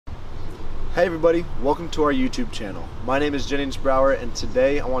Hey everybody, welcome to our YouTube channel. My name is Jennings Brower and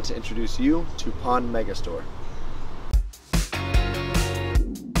today I want to introduce you to Pond Megastore.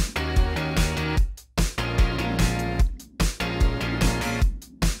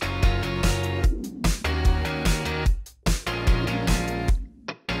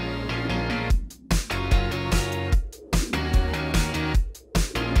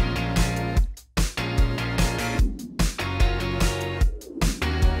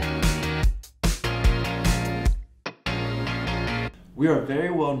 We are very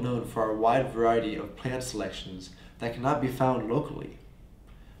well known for our wide variety of plant selections that cannot be found locally.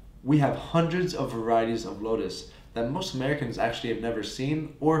 We have hundreds of varieties of lotus that most Americans actually have never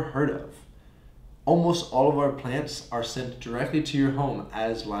seen or heard of. Almost all of our plants are sent directly to your home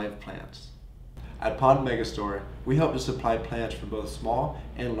as live plants. At Pond Megastore, we help to supply plants for both small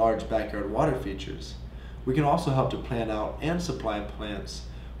and large backyard water features. We can also help to plan out and supply plants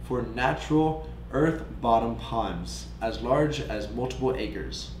for natural earth bottom ponds as large as multiple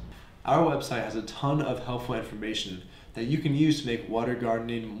acres. Our website has a ton of helpful information that you can use to make water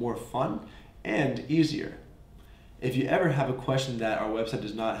gardening more fun and easier. If you ever have a question that our website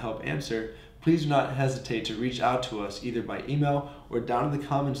does not help answer, please do not hesitate to reach out to us either by email or down in the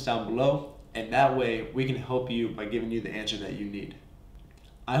comments down below, and that way we can help you by giving you the answer that you need.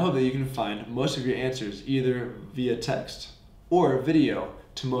 I hope that you can find most of your answers either via text or video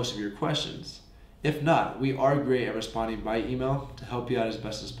to most of your questions. If not, we are great at responding by email to help you out as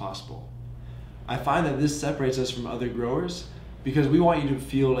best as possible. I find that this separates us from other growers because we want you to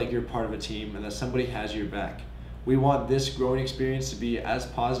feel like you're part of a team and that somebody has your back. We want this growing experience to be as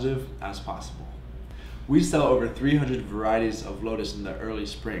positive as possible. We sell over 300 varieties of lotus in the early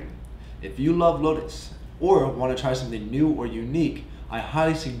spring. If you love lotus or want to try something new or unique, I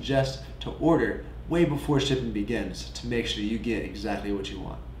highly suggest to order way before shipping begins to make sure you get exactly what you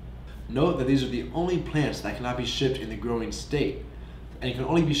want. Note that these are the only plants that cannot be shipped in the growing state and can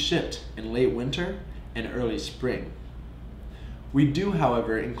only be shipped in late winter and early spring. We do,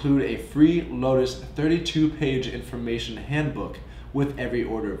 however, include a free lotus 32-page information handbook with every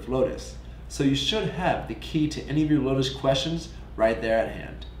order of lotus, so you should have the key to any of your lotus questions right there at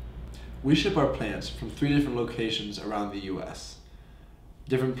hand. We ship our plants from 3 different locations around the US.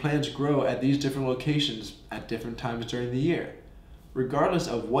 Different plants grow at these different locations at different times during the year. Regardless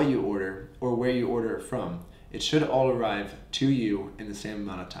of what you order or where you order it from, it should all arrive to you in the same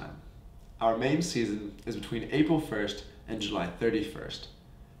amount of time. Our main season is between April 1st and July 31st.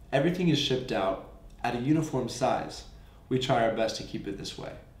 Everything is shipped out at a uniform size. We try our best to keep it this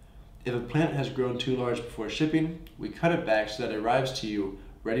way. If a plant has grown too large before shipping, we cut it back so that it arrives to you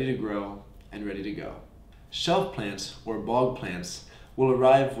ready to grow and ready to go. Shelf plants or bog plants will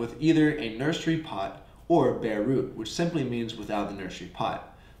arrive with either a nursery pot or bare root, which simply means without the nursery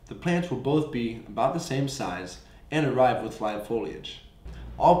pot. The plants will both be about the same size and arrive with live foliage.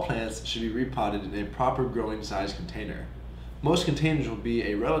 All plants should be repotted in a proper growing size container. Most containers will be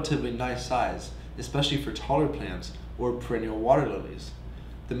a relatively nice size, especially for taller plants or perennial water lilies.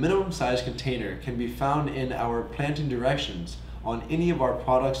 The minimum size container can be found in our planting directions on any of our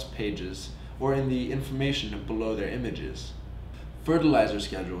products pages or in the information below their images. Fertilizer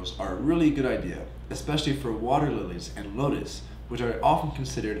schedules are a really good idea, especially for water lilies and lotus, which are often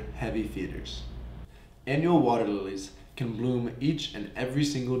considered heavy feeders. Annual water lilies can bloom each and every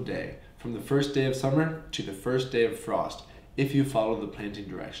single day, from the first day of summer to the first day of frost, if you follow the planting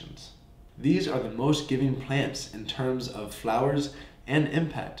directions. These are the most giving plants in terms of flowers and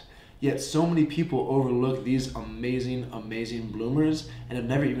impact, yet so many people overlook these amazing bloomers and have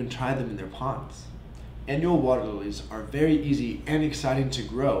never even tried them in their ponds. Annual water lilies are very easy and exciting to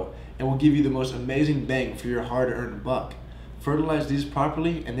grow and will give you the most amazing bang for your hard-earned buck. Fertilize these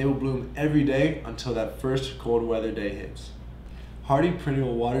properly and they will bloom every day until that first cold weather day hits. Hardy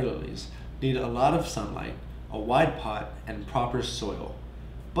perennial water lilies need a lot of sunlight, a wide pot, and proper soil.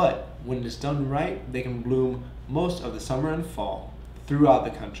 But when it's done right, they can bloom most of the summer and fall throughout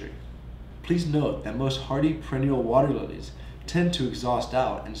the country. Please note that most hardy perennial water lilies tend to exhaust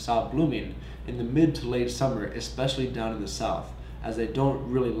out and stop blooming in the mid to late summer, especially down in the south, as they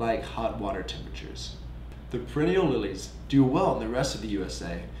don't really like hot water temperatures. The perennial lilies do well in the rest of the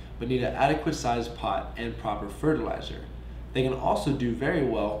USA, but need an adequate sized pot and proper fertilizer. They can also do very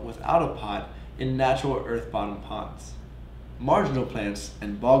well without a pot in natural earth bottom ponds. Marginal plants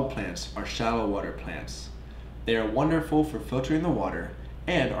and bog plants are shallow water plants. They are wonderful for filtering the water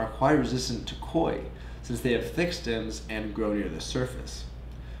and are quite resistant to koi, since they have thick stems and grow near the surface.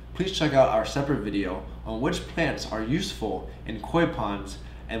 Please check out our separate video on which plants are useful in koi ponds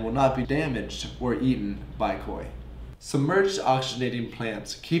and will not be damaged or eaten by koi. Submerged oxygenating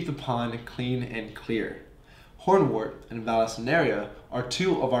plants keep the pond clean and clear. Hornwort and Vallisneria are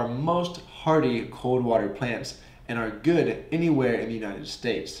two of our most hardy cold water plants and are good anywhere in the United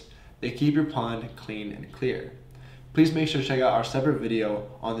States. They keep your pond clean and clear. Please make sure to check out our separate video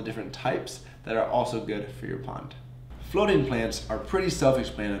on the different types that are also good for your pond. Floating plants are pretty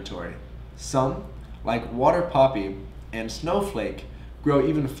self-explanatory. Some, like water poppy and snowflake, grow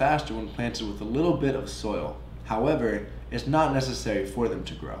even faster when planted with a little bit of soil. However, it's not necessary for them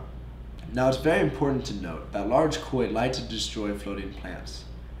to grow. Now, it's very important to note that large koi like to destroy floating plants.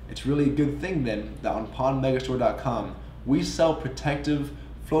 It's really a good thing then that on pondmegastore.com we sell protective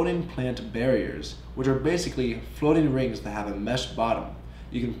floating plant barriers, which are basically floating rings that have a mesh bottom.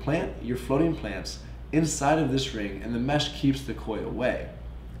 You can plant your floating plants inside of this ring and the mesh keeps the koi away.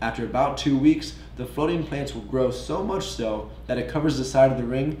 After about 2 weeks, the floating plants will grow so much so that it covers the side of the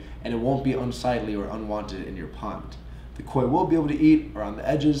ring and it won't be unsightly or unwanted in your pond. The koi will be able to eat around the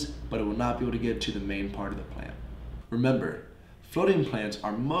edges, but it will not be able to get to the main part of the plant. Remember, floating plants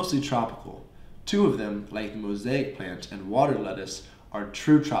are mostly tropical. Two of them, like the mosaic plant and water lettuce, are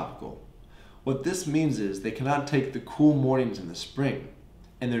true tropical. What this means is they cannot take the cool mornings in the spring.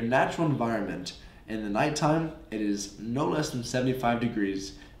 In their natural environment, in the nighttime, it is no less than 75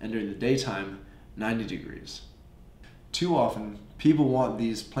 degrees, and during the daytime, 90 degrees. Too often, people want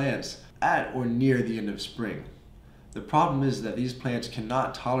these plants at or near the end of spring. The problem is that these plants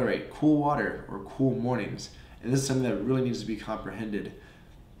cannot tolerate cool water or cool mornings, and this is something that really needs to be comprehended.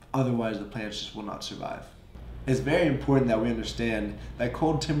 Otherwise, the plants just will not survive. It's very important that we understand that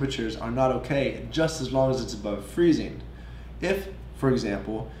cold temperatures are not okay just as long as it's above freezing. If, for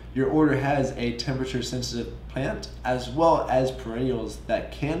example, your order has a temperature-sensitive plant as well as perennials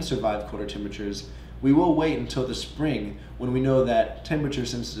that can survive colder temperatures, we will wait until the spring when we know that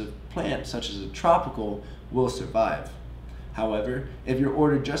temperature-sensitive plants, such as a tropical, will survive. However, if your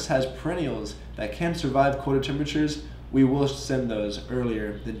order just has perennials that can survive colder temperatures, we will send those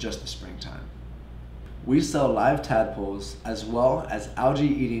earlier than just the springtime. We sell live tadpoles as well as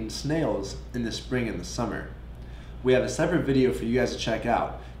algae-eating snails in the spring and the summer. We have a separate video for you guys to check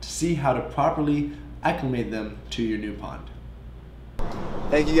out to see how to properly acclimate them to your new pond.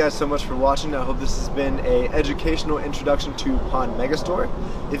 Thank you guys so much for watching. I hope this has been an educational introduction to Pond Megastore.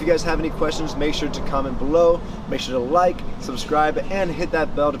 If you guys have any questions, make sure to comment below, make sure to like, subscribe, and hit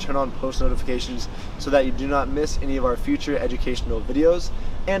that bell to turn on post notifications so that you do not miss any of our future educational videos.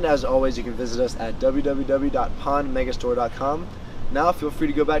 And as always, you can visit us at www.pondmegastore.com. Now feel free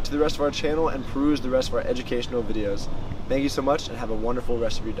to go back to the rest of our channel and peruse the rest of our educational videos. Thank you so much and have a wonderful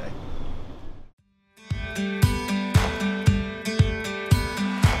rest of your day.